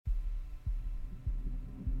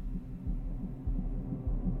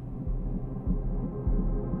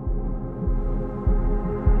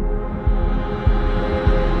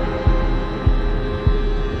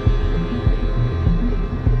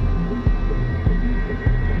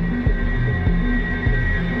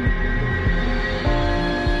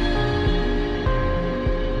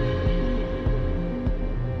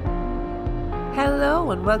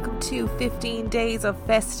and welcome to 15 Days of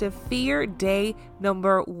Festive Fear, day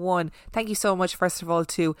number 1. Thank you so much, first of all,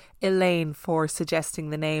 to Elaine for suggesting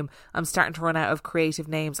the name. I'm starting to run out of creative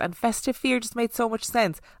names, and Festive Fear just made so much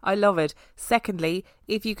sense. I love it. Secondly,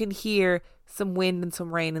 if you can hear some wind and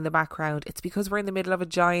some rain in the background, it's because we're in the middle of a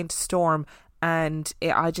giant storm, and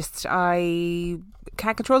I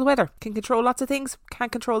can't control the weather. Can control lots of things,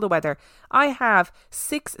 can't control the weather. I have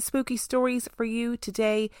 6 spooky stories for you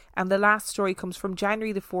today, and the last story comes from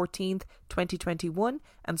January the 14th, 2021,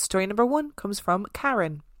 and story number 1 comes from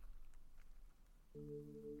Karen.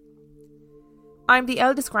 I'm the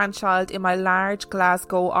eldest grandchild in my large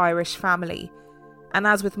Glasgow Irish family, and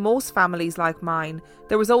as with most families like mine,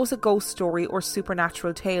 there was always a ghost story or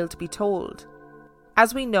supernatural tale to be told.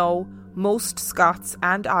 As we know, most Scots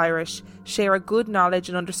and Irish share a good knowledge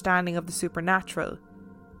and understanding of the supernatural.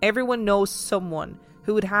 Everyone knows someone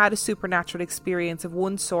who had had a supernatural experience of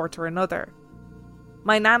one sort or another.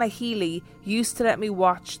 My Nana Healy used to let me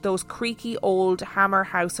watch those creaky old Hammer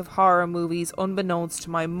House of Horror movies unbeknownst to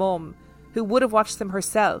my mum, who would have watched them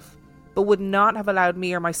herself, but would not have allowed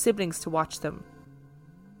me or my siblings to watch them.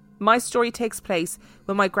 My story takes place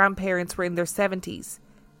when my grandparents were in their 70s,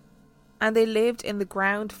 and they lived in the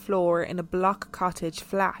ground floor in a block cottage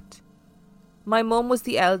flat. My mum was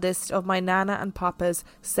the eldest of my Nana and Papa's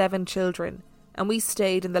 7 children, and we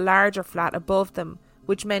stayed in the larger flat above them,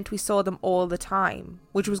 which meant we saw them all the time,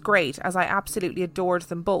 which was great as I absolutely adored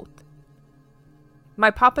them both.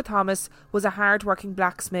 My Papa Thomas was a hard-working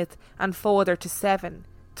blacksmith and father to 7,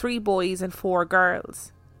 3 boys and 4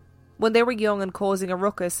 girls. When they were young and causing a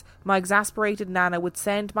ruckus, my exasperated Nana would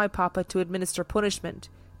send my Papa to administer punishment,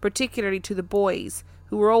 particularly to the boys,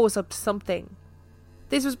 who were always up to something.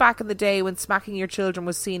 This was back in the day when smacking your children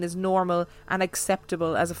was seen as normal and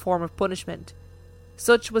acceptable as a form of punishment.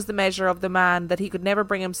 Such was the measure of the man that he could never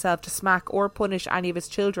bring himself to smack or punish any of his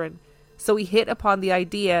children, so he hit upon the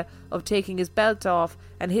idea of taking his belt off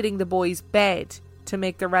and hitting the boys' bed to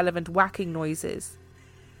make the relevant whacking noises.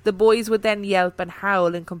 The boys would then yelp and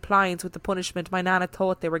howl in compliance with the punishment my Nana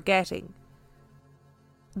thought they were getting.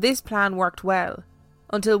 This plan worked well,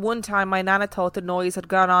 until one time my Nana thought the noise had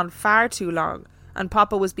gone on far too long and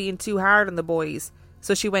Papa was being too hard on the boys,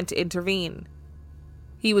 so she went to intervene.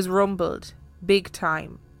 He was rumbled, big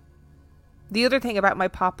time. The other thing about my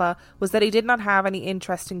Papa was that he did not have any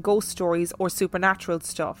interest in ghost stories or supernatural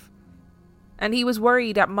stuff, and he was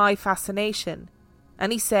worried at my fascination,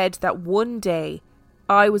 and he said that one day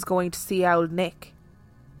I was going to see Old Nick.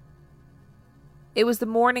 It was the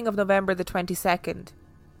morning of November the 22nd,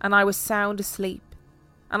 and I was sound asleep,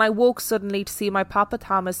 and I woke suddenly to see my Papa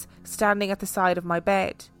Thomas standing at the side of my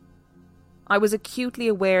bed. I was acutely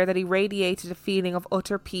aware that he radiated a feeling of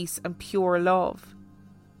utter peace and pure love.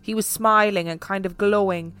 He was smiling and kind of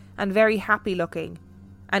glowing and very happy looking,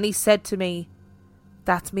 and he said to me,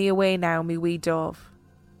 "That's me away now, me wee dove."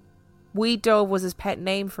 Wee Dove was his pet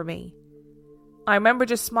name for me. I remember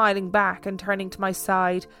just smiling back and turning to my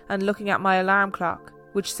side and looking at my alarm clock,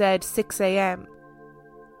 which said 6 a.m.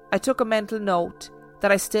 I took a mental note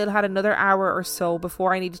that I still had another hour or so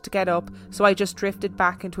before I needed to get up, so I just drifted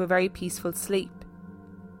back into a very peaceful sleep.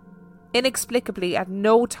 Inexplicably, at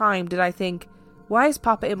no time did I think, why is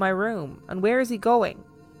Papa in my room, and where is he going?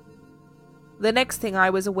 The next thing I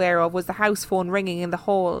was aware of was the house phone ringing in the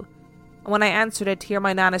hall, and when I answered it, to hear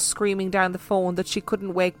my Nana screaming down the phone that she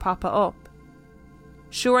couldn't wake Papa up.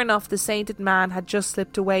 Sure enough, the sainted man had just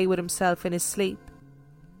slipped away with himself in his sleep.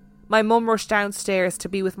 My mum rushed downstairs to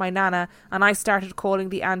be with my Nana, and I started calling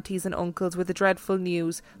the aunties and uncles with the dreadful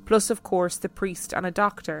news, plus of course the priest and a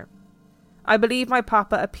doctor. I believe my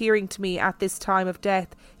Papa appearing to me at this time of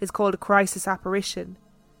death is called a crisis apparition.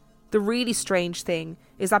 The really strange thing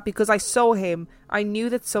is that because I saw him, I knew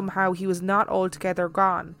that somehow he was not altogether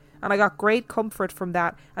gone, and I got great comfort from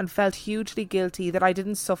that and felt hugely guilty that I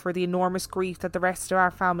didn't suffer the enormous grief that the rest of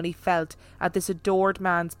our family felt at this adored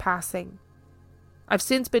man's passing. I've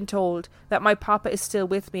since been told that my Papa is still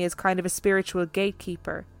with me as kind of a spiritual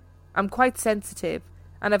gatekeeper. I'm quite sensitive,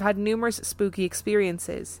 and I've had numerous spooky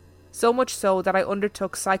experiences, so much so that I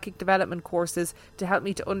undertook psychic development courses to help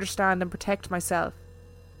me to understand and protect myself.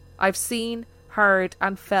 I've seen, heard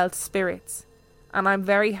and felt spirits, and I'm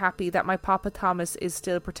very happy that my Papa Thomas is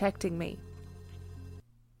still protecting me.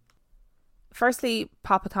 Firstly,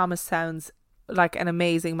 Papa Thomas sounds like an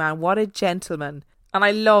amazing man. What a gentleman. And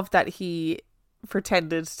I love that he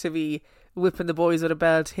pretended to be whipping the boys with a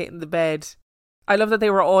belt, hitting the bed. I love that they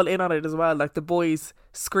were all in on it as well, like the boys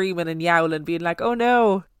screaming and yowling, being like, "Oh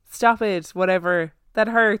no, stop it, whatever, that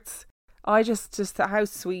hurts." I just how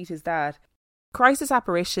sweet is that? Crisis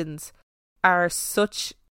apparitions are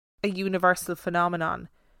such a universal phenomenon,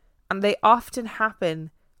 and they often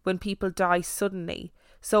happen when people die suddenly.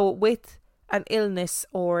 So with an illness,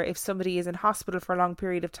 or if somebody is in hospital for a long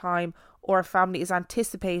period of time, or a family is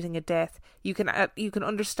anticipating a death, you can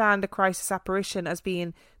understand a crisis apparition as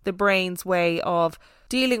being the brain's way of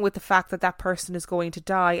dealing with the fact that that person is going to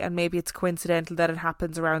die, and maybe it's coincidental that it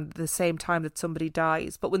happens around the same time that somebody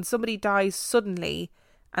dies. But when somebody dies suddenly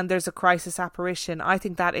and there's a crisis apparition, I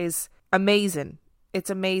think that is amazing. It's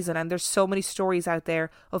amazing, and there's so many stories out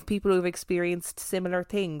there of people who've experienced similar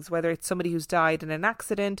things, whether it's somebody who's died in an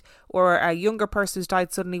accident or a younger person who's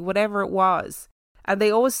died suddenly, whatever it was. And they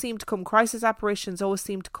always seem to come, crisis apparitions always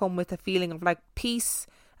seem to come with a feeling of like peace,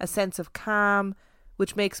 a sense of calm,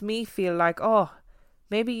 which makes me feel like, oh,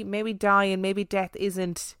 maybe dying, maybe death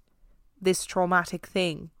isn't this traumatic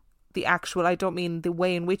thing. The actual, I don't mean the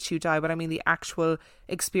way in which you die, but I mean the actual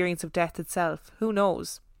experience of death itself. Who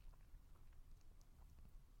knows?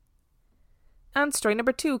 And story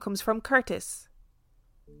number 2 comes from Curtis.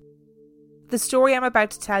 The story I'm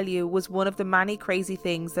about to tell you was one of the many crazy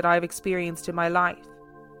things that I've experienced in my life,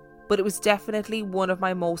 but it was definitely one of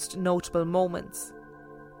my most notable moments.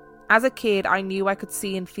 As a kid, I knew I could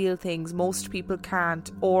see and feel things most people can't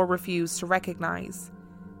or refuse to recognise,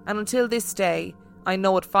 and until this day, I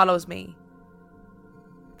know it follows me.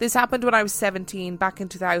 This happened when I was 17, back in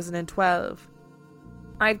 2012.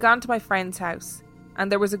 I had gone to my friend's house,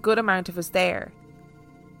 and there was a good amount of us there.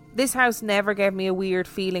 This house never gave me a weird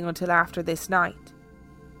feeling until after this night.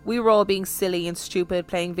 We were all being silly and stupid,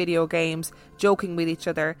 playing video games, joking with each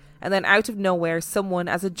other, and then out of nowhere, someone,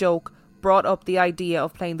 as a joke, brought up the idea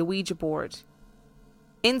of playing the Ouija board.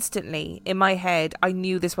 Instantly, in my head, I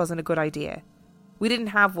knew this wasn't a good idea. We didn't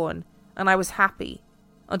have one, and I was happy,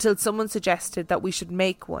 until someone suggested that we should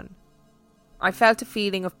make one. I felt a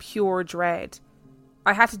feeling of pure dread.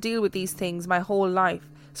 I had to deal with these things my whole life,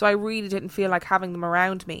 so I really didn't feel like having them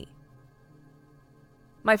around me.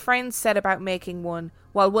 My friends set about making one,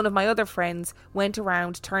 while one of my other friends went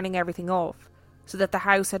around turning everything off, so that the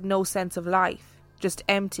house had no sense of life, just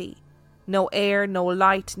empty. No air, no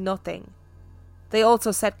light, nothing. They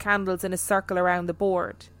also set candles in a circle around the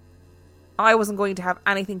board. I wasn't going to have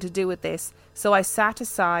anything to do with this, so I sat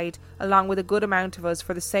aside, along with a good amount of us,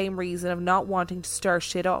 for the same reason of not wanting to stir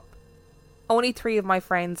shit up. Only 3 of my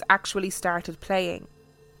friends actually started playing.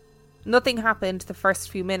 Nothing happened the first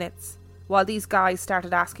few minutes, while these guys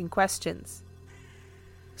started asking questions.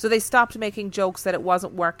 So they stopped making jokes that it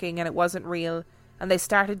wasn't working and it wasn't real, and they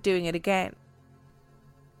started doing it again.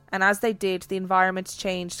 And as they did, the environment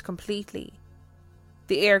changed completely.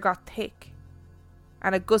 The air got thick,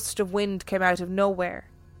 and a gust of wind came out of nowhere.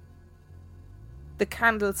 The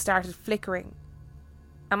candles started flickering,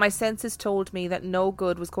 and my senses told me that no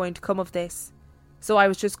good was going to come of this, so I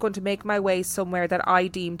was just going to make my way somewhere that I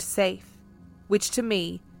deemed safe, which to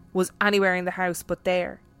me was anywhere in the house but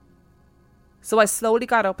there. So I slowly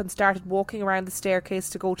got up and started walking around the staircase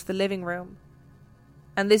to go to the living room.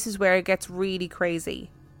 And this is where it gets really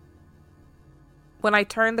crazy. When I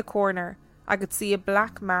turned the corner, I could see a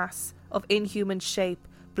black mass of inhuman shape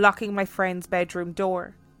blocking my friend's bedroom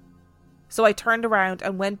door. So I turned around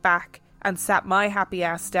and went back and sat my happy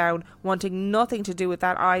ass down, wanting nothing to do with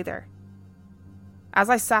that either. As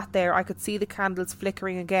I sat there, I could see the candles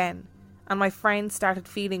flickering again, and my friends started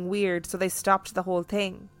feeling weird, so they stopped the whole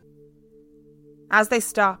thing. As they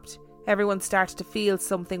stopped, everyone started to feel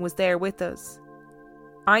something was there with us.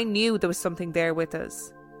 I knew there was something there with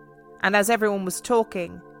us. And as everyone was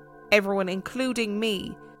talking, everyone, including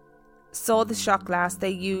me, saw the shot glass they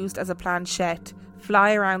used as a planchette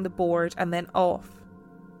fly around the board and then off.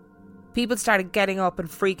 People started getting up and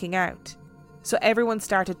freaking out, so everyone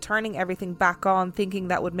started turning everything back on, thinking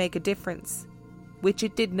that would make a difference, which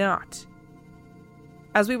it did not.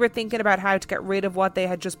 As we were thinking about how to get rid of what they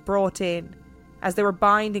had just brought in, as they were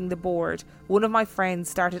binding the board, one of my friends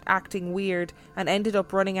started acting weird and ended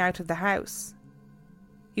up running out of the house.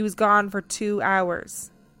 He was gone for 2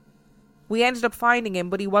 hours. We ended up finding him,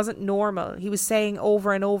 but he wasn't normal. He was saying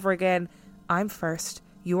over and over again, "I'm first,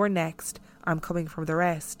 you're next, I'm coming for the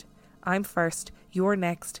rest. I'm first, you're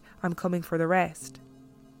next, I'm coming for the rest."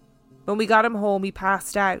 When we got him home, he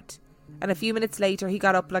passed out, and a few minutes later he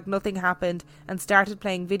got up like nothing happened and started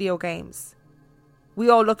playing video games. We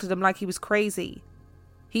all looked at him like he was crazy.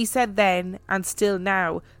 He said then, and still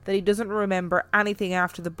now, that he doesn't remember anything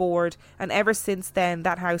after the board, and ever since then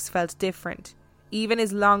that house felt different. Even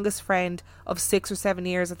his longest friend of 6 or 7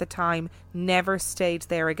 years at the time never stayed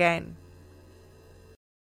there again.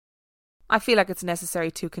 I feel like it's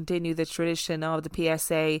necessary to continue the tradition of the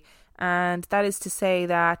PSA And that is to say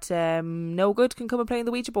that no good can come of playing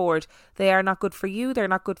the Ouija board. They are not good for you. They're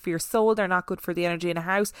not good for your soul. They're not good for the energy in a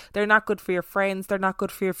house. They're not good for your friends. They're not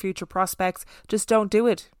good for your future prospects. Just don't do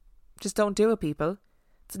it. Just don't do it, people.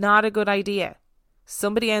 It's not a good idea.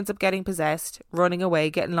 Somebody ends up getting possessed, running away,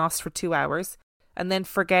 getting lost for 2 hours, and then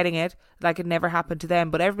forgetting it like it never happened to them.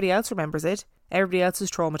 But everybody else remembers it. Everybody else is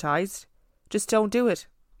traumatized. Just don't do it.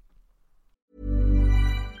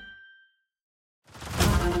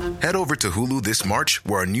 Head over to Hulu this March,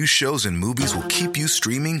 where our new shows and movies will keep you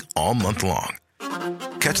streaming all month long.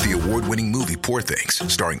 Catch the award-winning movie Poor Things,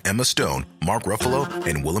 starring Emma Stone, Mark Ruffalo,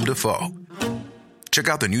 and Willem Dafoe. Check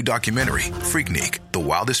out the new documentary, Freaknik, The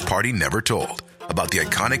Wildest Party Never Told, about the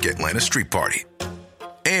iconic Atlanta Street Party.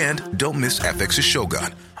 And don't miss FX's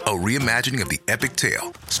Shogun, a reimagining of the epic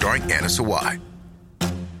tale, starring Anna Sawai.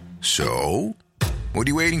 So, what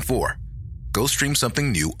are you waiting for? Go stream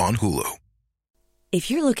something new on Hulu. If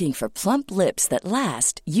you're looking for plump lips that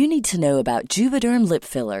last, you need to know about Juvederm lip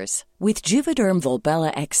fillers. With Juvederm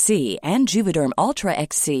Volbella XC and Juvederm Ultra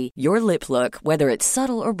XC, your lip look, whether it's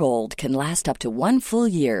subtle or bold, can last up to 1 full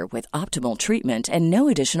year with optimal treatment and no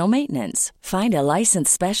additional maintenance. Find a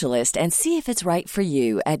licensed specialist and see if it's right for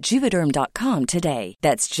you at Juvederm.com today.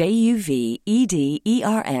 That's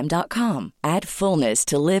JUVEDERM.com. Add fullness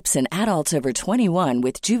to lips in adults over 21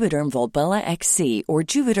 with Juvederm Volbella XC or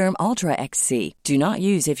Juvederm Ultra XC. Do not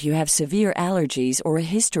use if you have severe allergies or a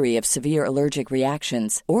history of severe allergic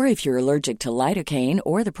reactions, or if you're allergic to lidocaine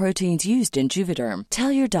or the proteins used in Juvederm. Tell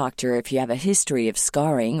your doctor if you have a history of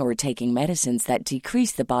scarring or taking medicines that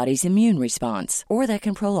decrease the body's immune response or that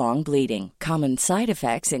can prolong bleeding. Common side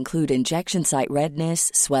effects include injection site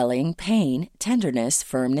redness, swelling, pain, tenderness,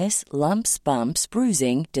 firmness, lumps, bumps,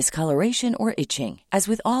 bruising, discoloration, or itching. As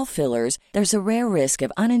with all fillers, there's a rare risk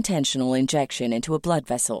of unintentional injection into a blood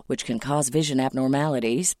vessel, which can cause vision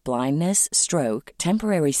abnormalities, blindness, stroke,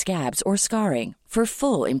 temporary scabs, or scarring. For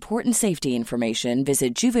full, important safety information,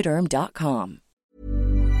 visit Juvederm.com.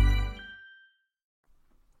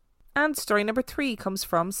 And story number 3 comes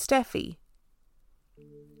from Steffi.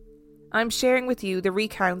 I'm sharing with you the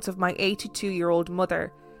recounts of my 82-year-old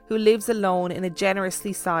mother, who lives alone in a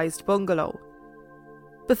generously sized bungalow.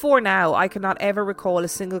 Before now, I cannot ever recall a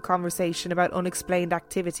single conversation about unexplained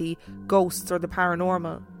activity, ghosts, or the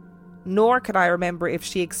paranormal. Nor can I remember if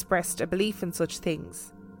she expressed a belief in such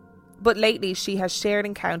things. But lately she has shared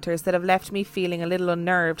encounters that have left me feeling a little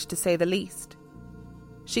unnerved, to say the least.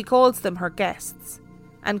 She calls them her guests,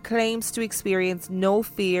 and claims to experience no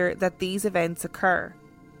fear that these events occur.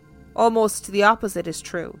 Almost the opposite is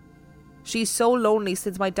true. She's so lonely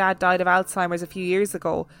since my dad died of Alzheimer's a few years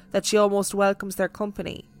ago that she almost welcomes their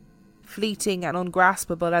company, fleeting and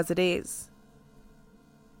ungraspable as it is.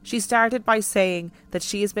 She started by saying that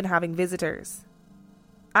she has been having visitors.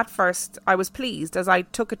 At first, I was pleased, as I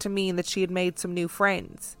took it to mean that she had made some new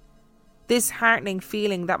friends. This heartening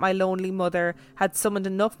feeling that my lonely mother had summoned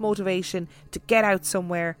enough motivation to get out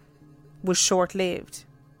somewhere was short-lived,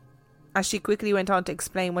 as she quickly went on to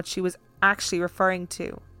explain what she was actually referring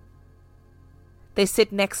to. They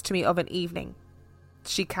sit next to me of an evening,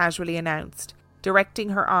 she casually announced,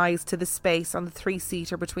 directing her eyes to the space on the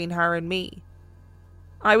 3-seater between her and me.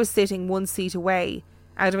 I was sitting 1 seat away,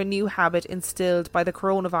 out of a new habit instilled by the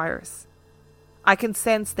coronavirus. I can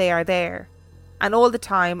sense they are there, and all the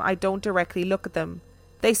time I don't directly look at them.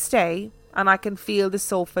 They stay, and I can feel the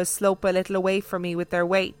sofa slope a little away from me with their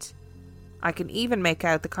weight. I can even make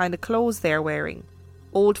out the kind of clothes they are wearing.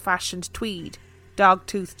 Old-fashioned tweed,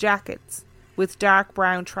 dog-tooth jackets, with dark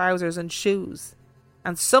brown trousers and shoes.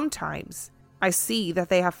 And sometimes I see that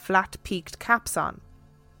they have flat-peaked caps on.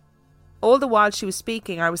 All the while she was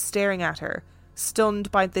speaking, I was staring at her, stunned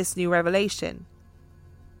by this new revelation.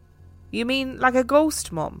 "You mean like a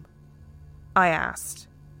ghost, Mum?" I asked.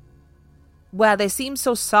 "Well, they seem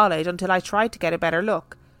so solid until I tried to get a better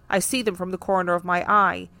look. I see them from the corner of my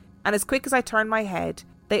eye, and as quick as I turn my head,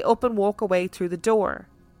 they up and walk away through the door."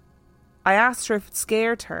 I asked her if it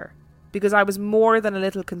scared her, because I was more than a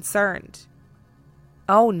little concerned.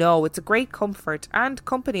 "Oh no, it's a great comfort and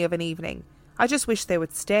company of an evening. I just wish they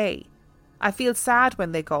would stay. I feel sad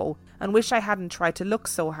when they go and wish I hadn't tried to look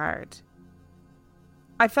so hard."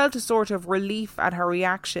 I felt a sort of relief at her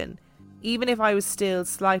reaction, even if I was still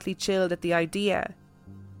slightly chilled at the idea.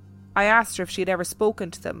 I asked her if she had ever spoken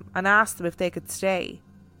to them and asked them if they could stay.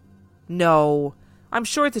 "No, I'm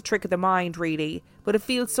sure it's a trick of the mind, really, but it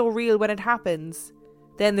feels so real when it happens.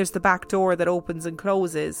 Then there's the back door that opens and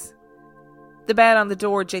closes. The bell on the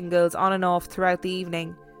door jingles on and off throughout the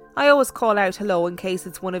evening. I always call out hello in case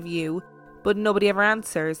it's one of you, but nobody ever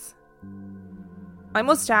answers." I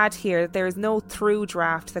must add here that there is no through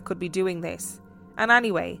draft that could be doing this, and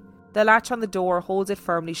anyway, the latch on the door holds it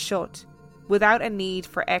firmly shut, without a need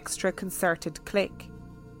for extra concerted click.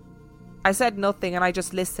 I said nothing and I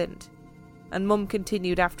just listened, and Mum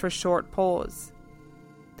continued after a short pause.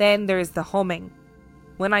 Then there is the humming.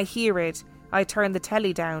 When I hear it, I turn the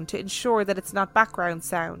telly down to ensure that it's not background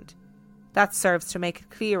sound. That serves to make it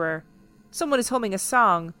clearer. Someone is humming a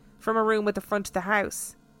song from a room at the front of the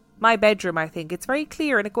house. My bedroom, I think. It's very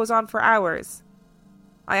clear and it goes on for hours.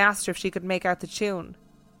 I asked her if she could make out the tune.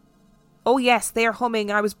 Oh yes, they are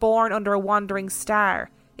humming I Was Born Under a Wandering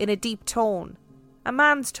Star, in a deep tone. A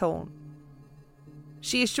man's tone.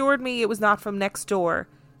 She assured me it was not from next door,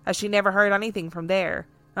 as she never heard anything from there,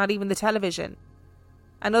 not even the television.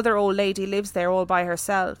 Another old lady lives there all by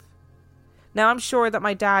herself. Now I'm sure that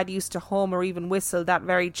my dad used to hum or even whistle that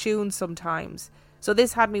very tune sometimes, so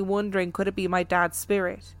this had me wondering, could it be my dad's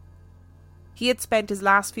spirit? He had spent his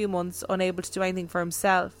last few months unable to do anything for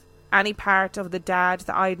himself. Any part of the dad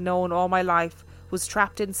that I'd known all my life was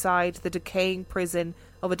trapped inside the decaying prison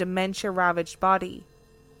of a dementia-ravaged body.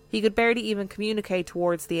 He could barely even communicate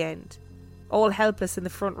towards the end, all helpless in the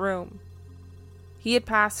front room. He had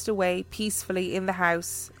passed away peacefully in the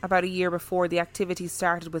house about a year before the activity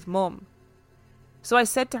started with Mum. So I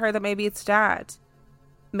said to her that maybe it's Dad.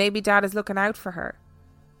 Maybe Dad is looking out for her.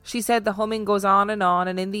 She said the humming goes on,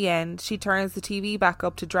 and in the end, she turns the TV back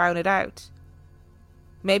up to drown it out.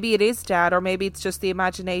 Maybe it is Dad, or maybe it's just the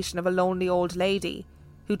imagination of a lonely old lady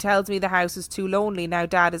who tells me the house is too lonely now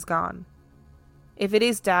Dad is gone. If it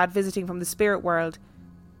is Dad visiting from the spirit world,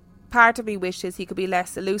 part of me wishes he could be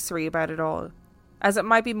less illusory about it all, as it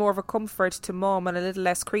might be more of a comfort to Mum and a little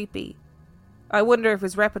less creepy. I wonder if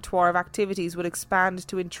his repertoire of activities would expand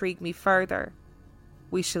to intrigue me further.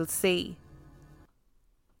 We shall see.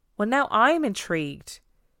 Well, now I'm intrigued.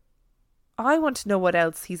 I want to know what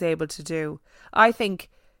else he's able to do. I think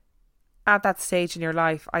at that stage in your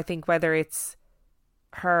life, I think whether it's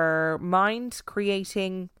her mind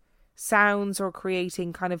creating sounds or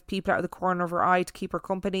creating kind of people out of the corner of her eye to keep her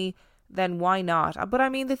company, then why not? But I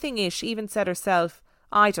mean, the thing is, she even said herself,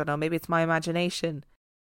 I don't know, maybe it's my imagination.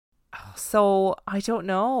 So I don't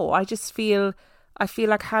know. I feel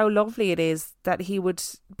like how lovely it is that he would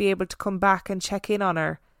be able to come back and check in on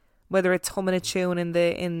her, whether it's humming a tune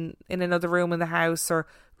in another room in the house or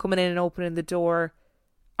coming in and opening the door.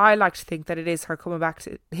 I like to think that it is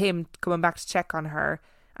him coming back to check on her.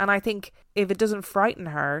 And I think if it doesn't frighten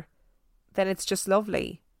her, then it's just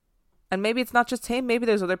lovely. And maybe it's not just him, maybe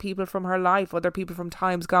there's other people from her life, other people from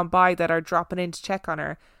times gone by that are dropping in to check on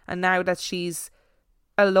her. And now that she's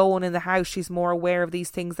alone in the house, she's more aware of these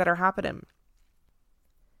things that are happening.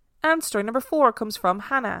 And story number 4 comes from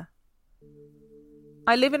Hannah.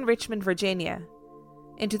 I live in Richmond, Virginia.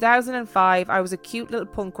 In 2005, I was a cute little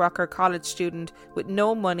punk rocker college student with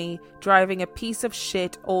no money, driving a piece of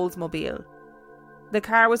shit Oldsmobile. The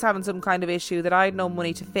car was having some kind of issue that I had no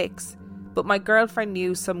money to fix, but my girlfriend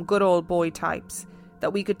knew some good old boy types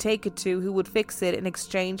that we could take it to who would fix it in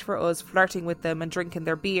exchange for us flirting with them and drinking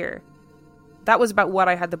their beer. That was about what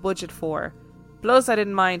I had the budget for. Plus, I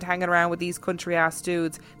didn't mind hanging around with these country-ass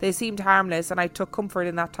dudes. They seemed harmless and I took comfort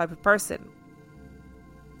in that type of person.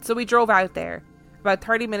 So we drove out there, about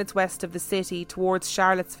 30 minutes west of the city towards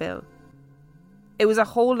Charlottesville. It was a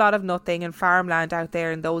whole lot of nothing and farmland out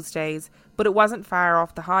there in those days, but it wasn't far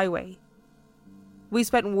off the highway. We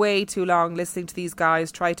spent way too long listening to these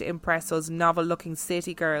guys try to impress us novel-looking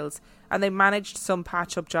city girls, and they managed some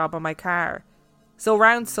patch-up job on my car. So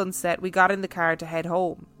around sunset, we got in the car to head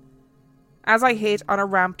home. As I hit on a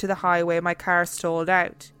ramp to the highway, my car stalled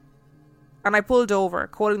out, and I pulled over,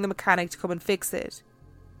 calling the mechanic to come and fix it.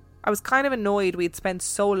 I was kind of annoyed we had spent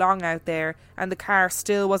so long out there and the car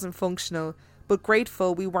still wasn't functional, but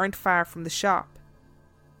grateful we weren't far from the shop.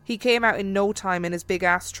 He came out in no time in his big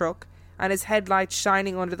ass truck and his headlights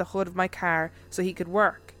shining under the hood of my car so he could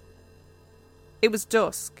work. It was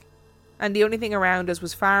dusk, and the only thing around us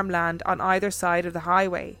was farmland on either side of the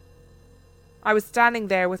highway. I was standing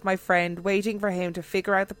there with my friend waiting for him to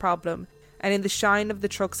figure out the problem, and in the shine of the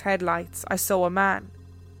truck's headlights I saw a man.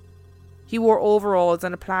 He wore overalls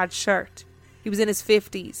and a plaid shirt. He was in his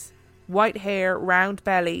 50s, white hair, round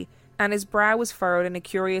belly, and his brow was furrowed in a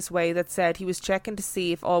curious way that said he was checking to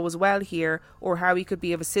see if all was well here or how he could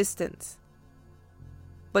be of assistance.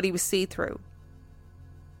 But he was see-through.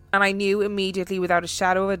 And I knew immediately without a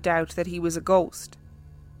shadow of a doubt that he was a ghost.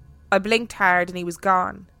 I blinked hard and he was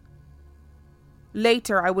gone.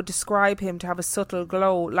 Later I would describe him to have a subtle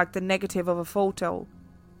glow like the negative of a photo.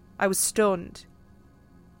 I was stunned.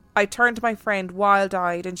 I turned to my friend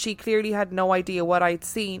wild-eyed and she clearly had no idea what I'd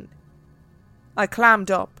seen. I clammed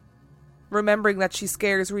up, remembering that she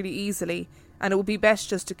scares really easily and it would be best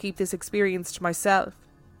just to keep this experience to myself.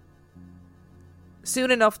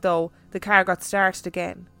 Soon enough though, the car got started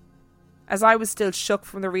again. As I was still shook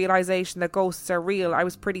from the realisation that ghosts are real, I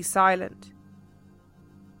was pretty silent.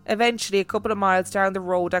 Eventually, a couple of miles down the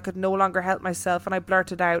road, I could no longer help myself and I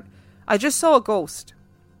blurted out, "I just saw a ghost."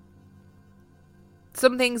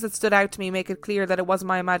 Some things that stood out to me make it clear that it wasn't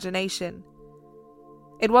my imagination.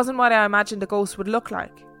 It wasn't what I imagined a ghost would look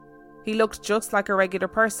like. He looked just like a regular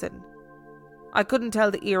person. I couldn't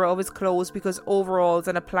tell the era of his clothes because overalls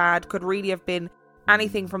and a plaid could really have been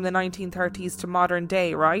anything from the 1930s to modern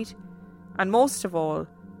day, right? And most of all,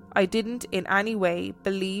 I didn't in any way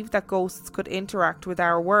believe that ghosts could interact with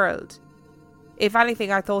our world. If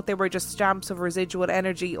anything, I thought they were just stamps of residual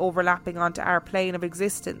energy overlapping onto our plane of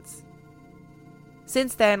existence.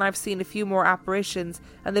 Since then, I've seen a few more apparitions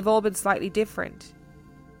and they've all been slightly different.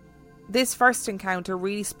 This first encounter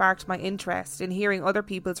really sparked my interest in hearing other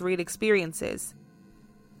people's real experiences,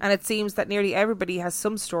 and it seems that nearly everybody has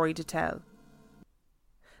some story to tell.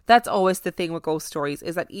 That's always the thing with ghost stories,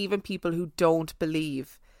 is that even people who don't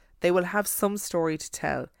believe, they will have some story to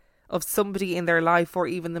tell of somebody in their life or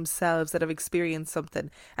even themselves that have experienced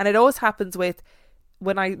something. And it always happens with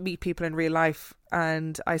when I meet people in real life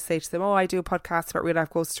and I say to them, "Oh, I do a podcast about real life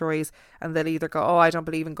ghost stories," and they'll either go, "Oh, I don't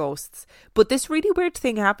believe in ghosts, but this really weird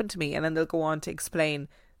thing happened to me," and then they'll go on to explain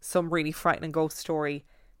some really frightening ghost story.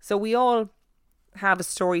 So we all have a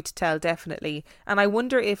story to tell, definitely. And I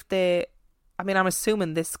wonder if I'm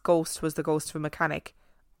assuming this ghost was the ghost of a mechanic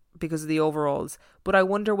because of the overalls, but I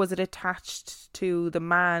wonder, was it attached to the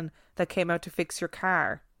man that came out to fix your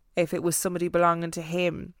car? If it was somebody belonging to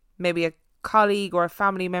him, maybe a colleague or a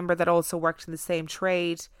family member that also worked in the same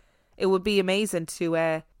trade. It would be amazing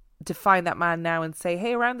to find that man now and say,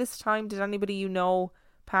 "Hey, around this time, did anybody you know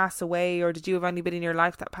pass away, or did you have anybody in your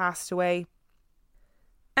life that passed away?"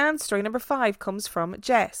 And story number 5 comes from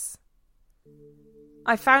Jess.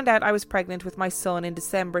 I found out I was pregnant with my son in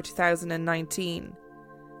December 2019.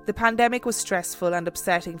 The pandemic was stressful and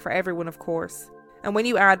upsetting for everyone, of course, and when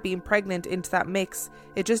you add being pregnant into that mix,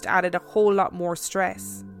 it just added a whole lot more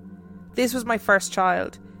stress. This was my first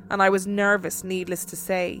child, and I was nervous, needless to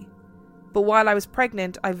say. But while I was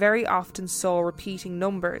pregnant, I very often saw repeating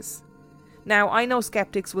numbers. Now, I know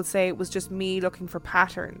skeptics will say it was just me looking for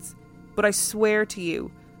patterns, but I swear to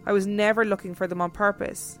you, I was never looking for them on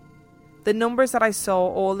purpose. The numbers that I saw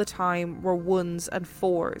all the time were 1s and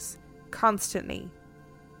 4s, constantly.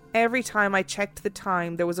 Every time I checked the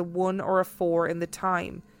time, there was a 1 or a 4 in the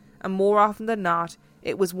time, and more often than not,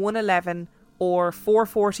 it was 1:11 or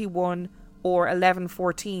 4:41 or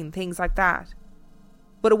 11:14, things like that.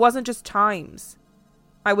 But it wasn't just times.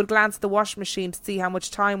 I would glance at the washing machine to see how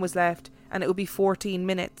much time was left, and it would be 14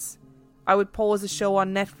 minutes. I would pause a show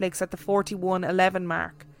on Netflix at the 41:11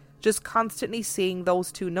 mark, just constantly seeing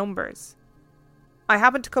those two numbers. I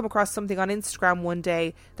happened to come across something on Instagram one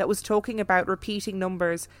day that was talking about repeating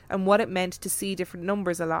numbers and what it meant to see different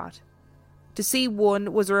numbers a lot. To see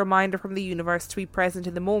 1 was a reminder from the universe to be present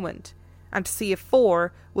in the moment, and to see a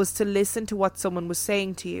 4 was to listen to what someone was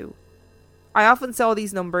saying to you. I often saw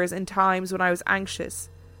these numbers in times when I was anxious,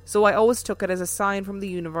 so I always took it as a sign from the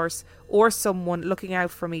universe or someone looking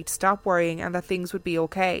out for me to stop worrying and that things would be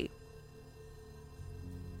okay.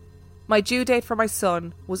 My due date for my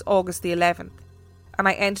son was August the 11th, and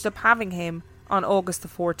I ended up having him on August the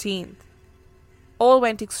 14th. All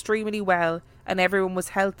went extremely well and everyone was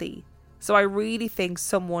healthy, so I really think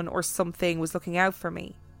someone or something was looking out for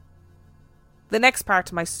me. The next part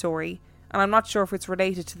of my story, and I'm not sure if it's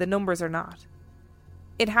related to the numbers or not.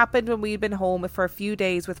 It happened when we had been home for a few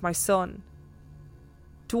days with my son.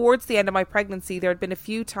 Towards the end of my pregnancy, there had been a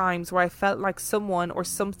few times where I felt like someone or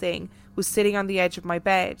something was sitting on the edge of my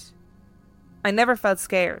bed. I never felt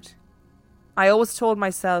scared. I always told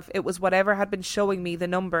myself it was whatever had been showing me the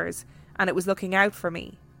numbers and it was looking out for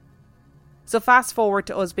me. So fast forward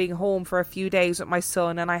to us being home for a few days with my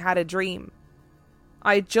son and I had a dream.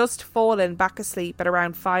 I had just fallen back asleep at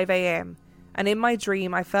around 5 a.m. and in my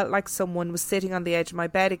dream I felt like someone was sitting on the edge of my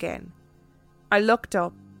bed again. I looked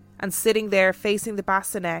up and sitting there facing the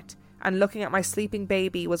bassinet and looking at my sleeping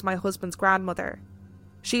baby was my husband's grandmother.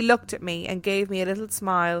 She looked at me and gave me a little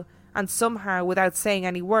smile and somehow, without saying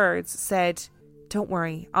any words, said, "Don't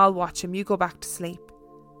worry, I'll watch him, you go back to sleep."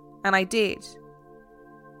 And I did.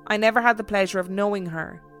 I never had the pleasure of knowing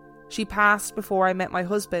her. She passed before I met my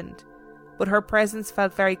husband, but her presence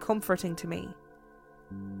felt very comforting to me.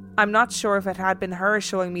 I'm not sure if it had been her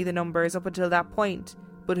showing me the numbers up until that point,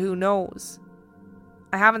 but who knows?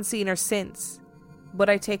 I haven't seen her since, but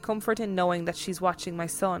I take comfort in knowing that she's watching my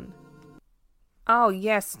son. Oh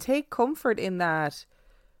yes, take comfort in that.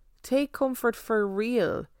 Take comfort for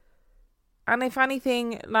real. And if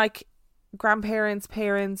anything, like grandparents,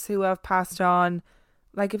 parents who have passed on,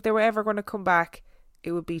 like if they were ever going to come back,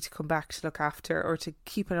 it would be to come back to look after or to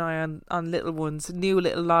keep an eye on little ones, new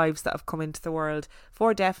little lives that have come into the world,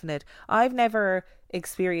 for definite. I've never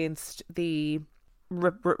experienced the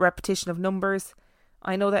repetition of numbers.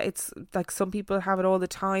 I know that it's like some people have it all the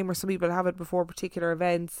time, or some people have it before particular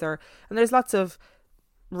events, and there's lots of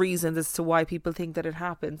reasons as to why people think that it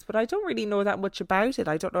happens, but I don't really know that much about it.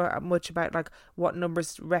 I don't know much about like what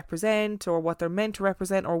numbers represent or what they're meant to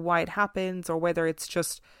represent or why it happens, or whether it's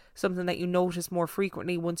just something that you notice more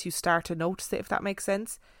frequently once you start to notice it, if that makes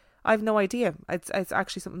sense. I've no idea. It's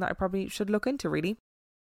actually something that I probably should look into, really.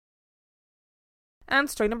 And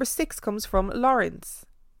story number 6 comes from Lawrence.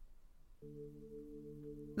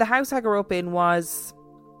 The house I grew up in was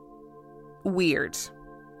weird.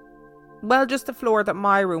 Well, just the floor that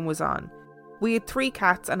my room was on. We had 3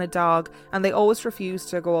 cats and a dog, and they always refused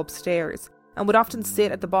to go upstairs, and would often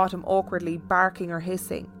sit at the bottom awkwardly, barking or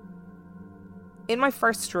hissing. In my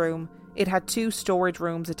first room, it had 2 storage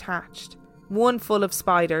rooms attached, one full of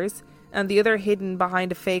spiders, and the other hidden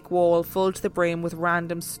behind a fake wall full to the brim with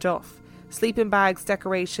random stuff, sleeping bags,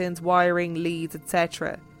 decorations, wiring, leads,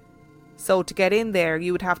 etc. So to get in there,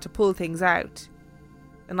 you would have to pull things out.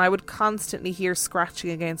 And I would constantly hear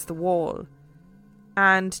scratching against the wall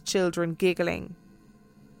and children giggling.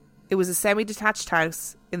 It was a semi-detached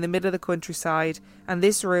house in the middle of the countryside, and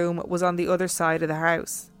this room was on the other side of the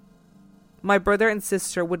house. My brother and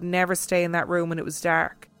sister would never stay in that room when it was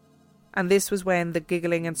dark, and this was when the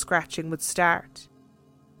giggling and scratching would start.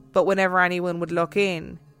 But whenever anyone would look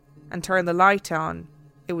in and turn the light on,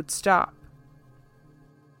 it would stop.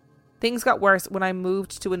 Things got worse when I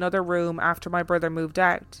moved to another room after my brother moved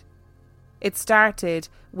out. It started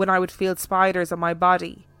when I would feel spiders on my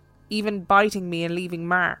body, even biting me and leaving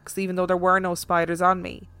marks, even though there were no spiders on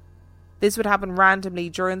me. This would happen randomly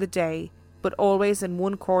during the day, but always in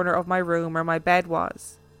one corner of my room where my bed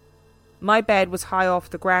was. My bed was high off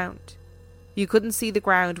the ground. You couldn't see the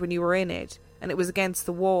ground when you were in it, and it was against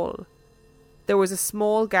the wall. There was a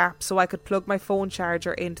small gap so I could plug my phone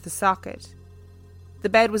charger into the socket. The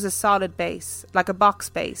bed was a solid base, like a box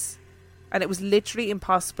base, and it was literally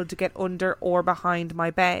impossible to get under or behind my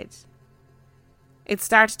bed. It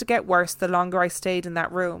started to get worse the longer I stayed in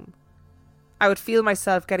that room. I would feel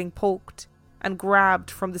myself getting poked and grabbed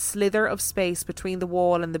from the slither of space between the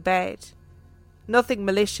wall and the bed. Nothing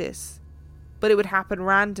malicious, but it would happen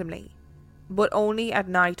randomly, but only at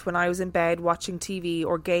night when I was in bed watching TV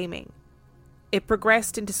or gaming. It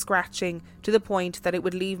progressed into scratching to the point that it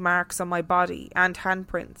would leave marks on my body and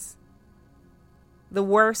handprints. The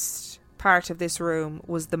worst part of this room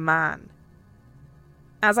was the man.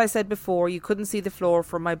 As I said before, you couldn't see the floor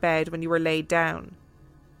from my bed when you were laid down.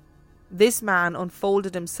 This man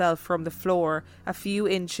unfolded himself from the floor a few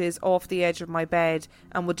inches off the edge of my bed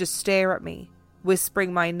and would just stare at me,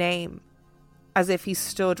 whispering my name, as if he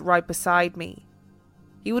stood right beside me.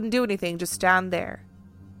 He wouldn't do anything, just stand there.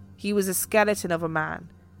 He was a skeleton of a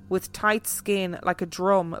man, with tight skin like a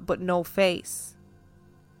drum but no face.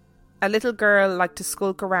 A little girl liked to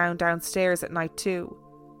skulk around downstairs at night too.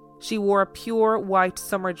 She wore a pure white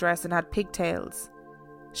summer dress and had pigtails.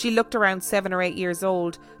 She looked around 7 or 8 years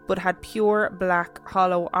old, but had pure black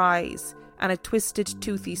hollow eyes and a twisted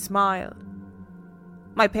toothy smile.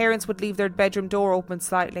 My parents would leave their bedroom door open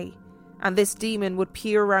slightly, and this demon would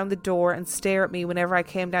peer around the door and stare at me whenever I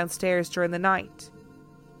came downstairs during the night.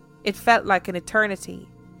 It felt like an eternity,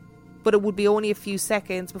 but it would be only a few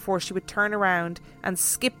seconds before she would turn around and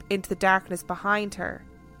skip into the darkness behind her,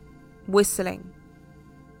 whistling.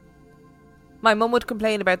 My mum would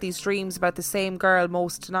complain about these dreams about the same girl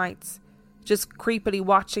most nights, just creepily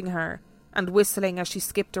watching her and whistling as she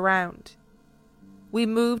skipped around. We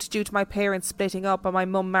moved due to my parents splitting up and my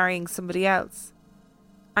mum marrying somebody else.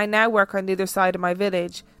 I now work on the other side of my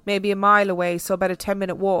village, maybe a mile away, so about a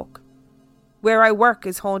 10-minute walk. Where I work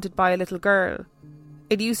is haunted by a little girl.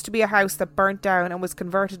 It used to be a house that burnt down and was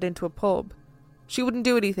converted into a pub. She wouldn't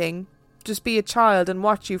do anything, just be a child and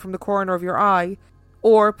watch you from the corner of your eye,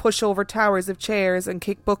 or push over towers of chairs and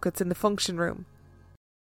kick buckets in the function room.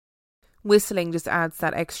 Whistling just adds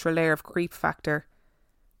that extra layer of creep factor.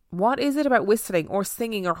 What is it about whistling or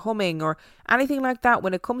singing or humming or anything like that?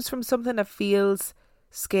 When it comes from something that feels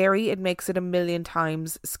scary, it makes it 1,000,000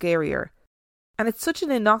 times scarier. And it's such an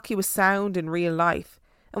innocuous sound in real life.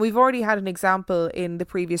 And we've already had an example in the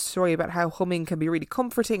previous story about how humming can be really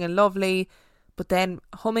comforting and lovely, but then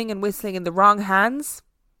humming and whistling in the wrong hands,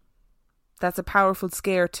 that's a powerful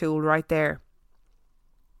scare tool right there.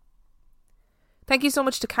 Thank you so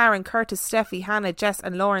much to Karen, Curtis, Steffi, Hannah, Jess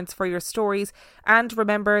and Lawrence for your stories. And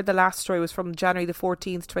remember, the last story was from January the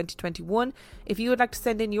 14th, 2021. If you would like to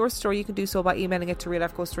send in your story, you can do so by emailing it to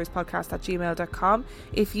reallifeghoststoriespodcast@gmail.com.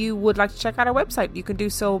 If you would like to check out our website, you can do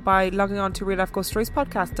so by logging on to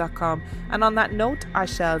reallifeghoststoriespodcast.com. And on that note, I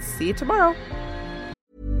shall see you tomorrow.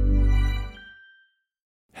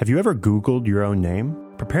 Have you ever Googled your own name?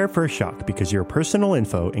 Prepare for a shock because your personal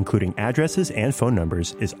info, including addresses and phone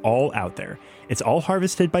numbers, is all out there. It's all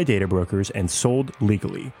harvested by data brokers and sold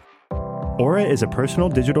legally. Aura is a personal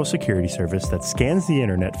digital security service that scans the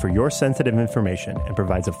internet for your sensitive information and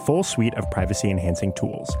provides a full suite of privacy-enhancing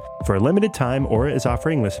tools. For a limited time, Aura is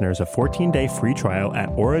offering listeners a 14-day free trial at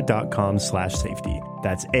aura.com/safety.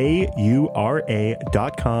 That's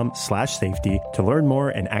AURA.com/safety to learn more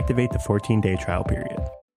and activate the 14-day trial period.